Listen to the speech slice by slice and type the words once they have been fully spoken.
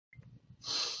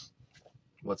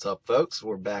What's up, folks?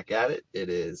 We're back at it. It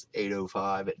is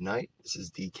 8:05 at night. This is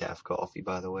decaf coffee,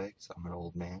 by the way, because I'm an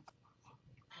old man.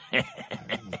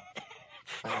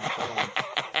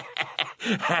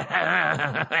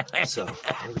 So,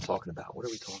 what are we talking about?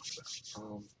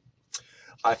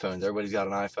 iPhones. Everybody's got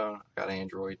an iPhone. I got an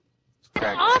Android.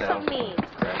 Off of me!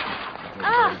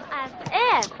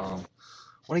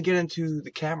 Want to get into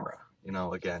the camera,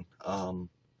 again. One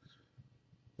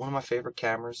of my favorite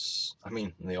cameras. I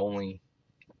mean, the only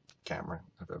camera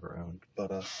I've ever owned.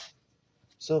 But,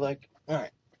 so, like,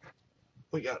 alright.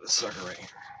 We got this sucker right here.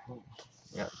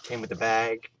 Yeah, it came with the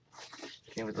bag.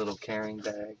 Came with a little carrying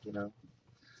bag,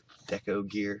 Deco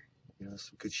gear.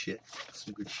 Some good shit.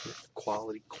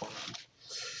 Quality.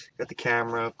 Got the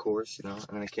camera, of course, and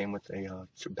then it came with a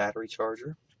battery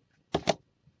charger.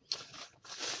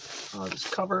 This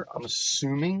cover, I'm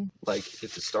assuming, like,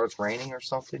 if it starts raining or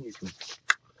something, you can,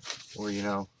 or, you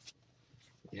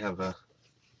have a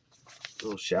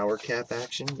little shower cap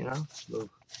action,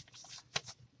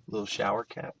 little shower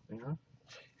cap, I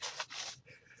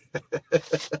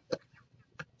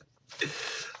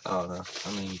don't know.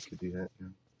 I mean, you could do that,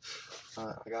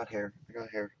 I got hair.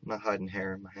 I'm not hiding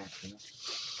hair in my hat,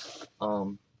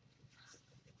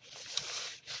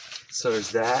 So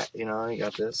there's that, you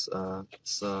got this,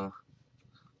 it's a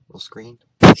little screen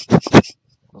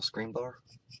bar.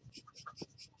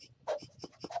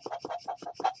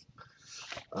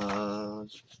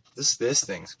 This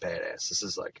thing's badass. This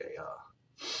is like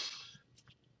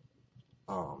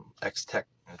a, X-Tech,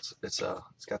 it's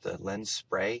got the lens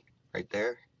spray right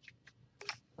there.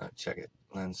 Check it,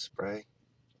 lens spray.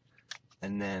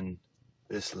 And then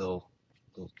this little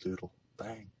doodle,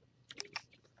 bang.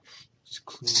 Just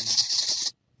clean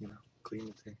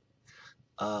the thing.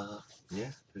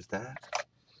 Yeah, there's that.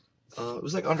 It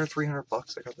was like under $300.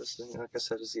 I got this thing. Like I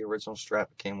said, it's the original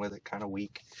strap. It came with it, kind of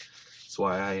weak. That's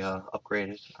why I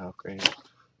upgraded.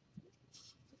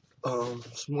 Some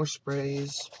more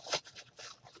sprays.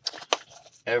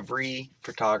 Every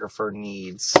photographer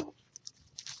needs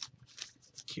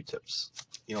Q-tips.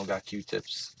 You don't got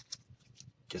Q-tips?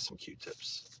 Get some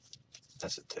Q-tips.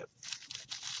 That's a tip.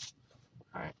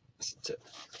 Alright, that's a tip.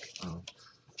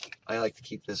 I like to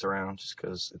keep this around just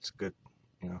because it's good,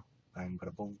 bang,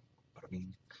 bada boom, bada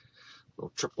bing.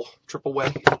 Little triple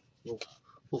way,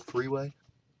 little three-way.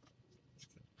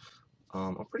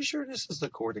 I'm pretty sure this is the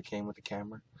cord that came with the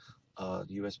camera. The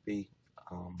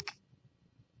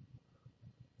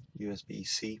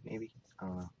USB-C, maybe?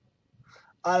 I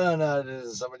don't know.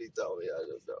 Somebody told me. I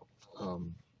don't know.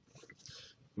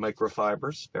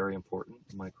 Microfibers, very important.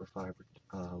 Microfiber,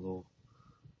 little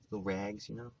rags,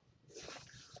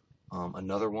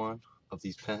 Another one of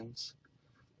these pens.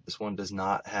 This one does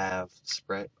not have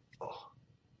spray. Oh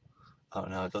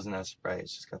no, it doesn't have spray.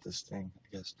 It's just got this thing, I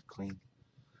guess, to clean.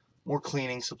 More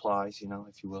cleaning supplies,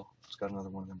 if you will. It's got another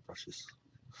one of them brushes.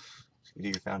 So you do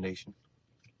your foundation.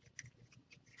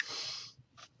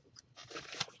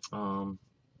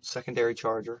 Secondary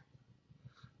charger.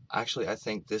 Actually, I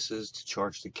think this is to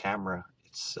charge the camera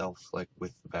itself, like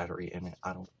with the battery in it.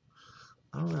 I don't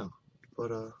know,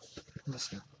 but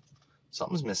missing.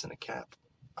 Something's missing a cap.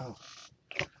 Oh,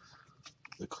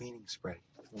 the cleaning spray.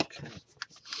 Okay.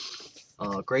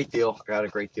 Great deal. I got a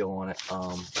great deal on it.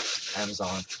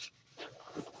 Amazon.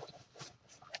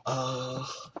 I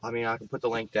mean, I can put the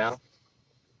link down.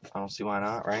 I don't see why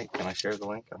not, right? Can I share the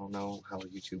link? I don't know how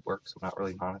YouTube works. I'm not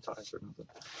really monetized or nothing.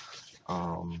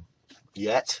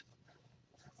 Yet.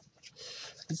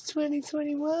 It's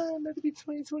 2021, about to be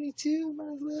 2022,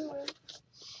 might as well.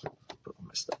 Put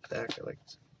my stuff back.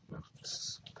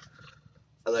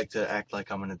 I like to act like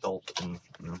I'm an adult and,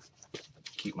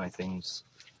 keep my things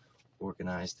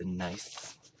organized and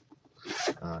nice.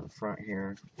 In front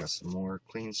here, got some more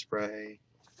clean spray.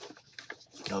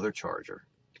 Another charger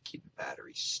to keep the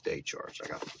battery stay charged. I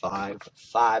got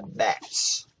five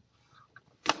bats.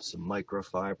 Some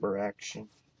microfiber action.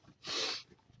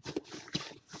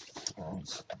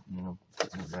 Put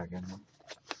it back in there.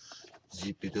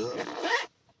 Zip it up.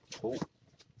 Oh,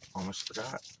 almost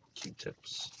forgot.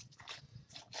 Q-tips.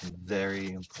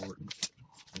 Very important.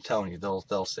 I'm telling you,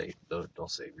 they'll save your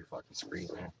fucking screen,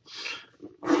 man.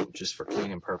 Just for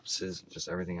cleaning purposes, just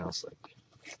everything else, like.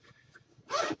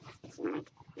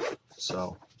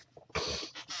 So,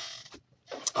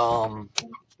 I'm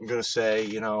gonna say,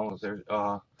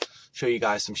 show you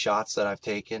guys some shots that I've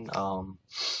taken.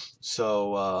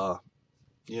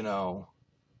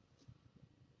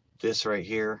 This right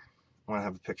here, I want to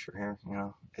have a picture here,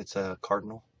 it's a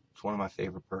cardinal. It's one of my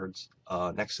favorite birds,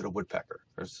 next to the woodpecker.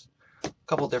 There's a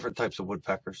couple different types of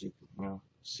woodpeckers. You can,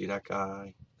 see that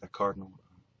guy, that cardinal.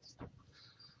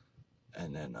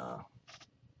 And then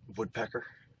woodpecker,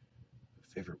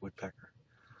 favorite woodpecker.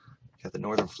 You got the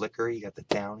northern flicker, you got the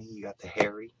downy, you got the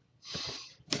hairy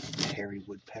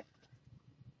woodpecker.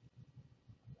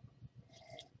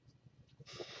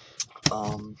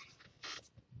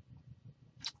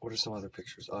 What are some other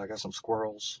pictures? I got some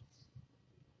squirrels.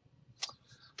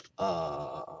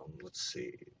 Let's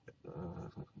see.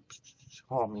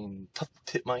 I mean, tufted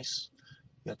titmice.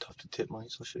 You got tufted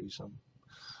titmice. I'll show you some.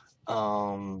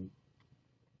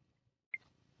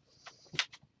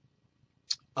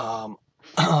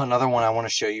 Another one I want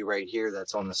to show you right here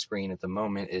that's on the screen at the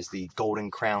moment is the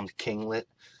golden crowned kinglet.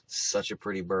 Such a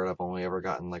pretty bird. I've only ever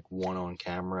gotten like one on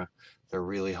camera. They're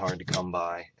really hard to come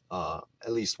by,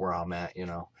 at least where I'm at, you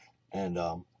know. And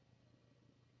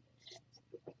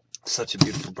such a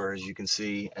beautiful bird, as you can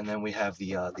see. And then we have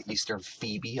the eastern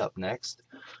phoebe up next.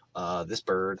 This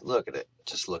bird, look at it.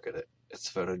 Just look at it. It's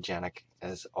photogenic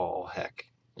as all heck.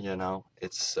 You know,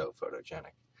 it's so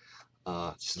photogenic.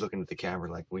 Just looking at the camera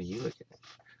like, what are you looking at?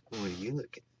 What are you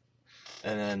looking at?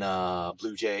 And then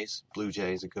blue jays. Blue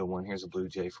jay is a good one. Here's a blue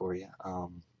jay for you.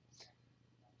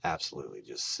 Absolutely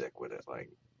just sick with it. Like,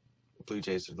 blue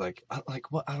jays are like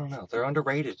what? I don't know. They're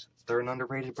underrated. They're an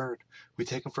underrated bird. We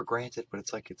take them for granted, but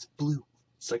it's like it's blue.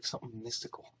 It's like something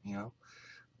mystical, you know?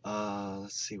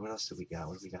 Let's see. What else do we got?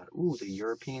 What do we got? Ooh, the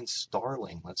European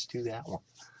starling. Let's do that one.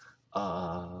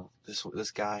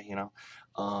 This guy, you know,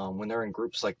 when they're in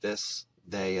groups like this,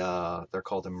 they're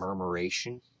called a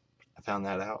murmuration. I found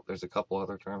that out. There's a couple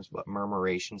other terms, but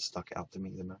murmuration stuck out to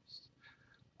me the most.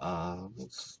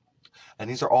 And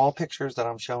these are all pictures that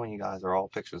I'm showing you guys. Are all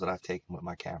pictures that I've taken with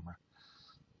my camera.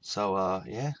 So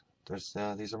yeah,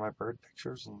 these are my bird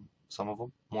pictures, and some of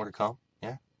them more to come.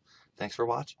 Yeah, thanks for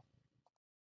watching.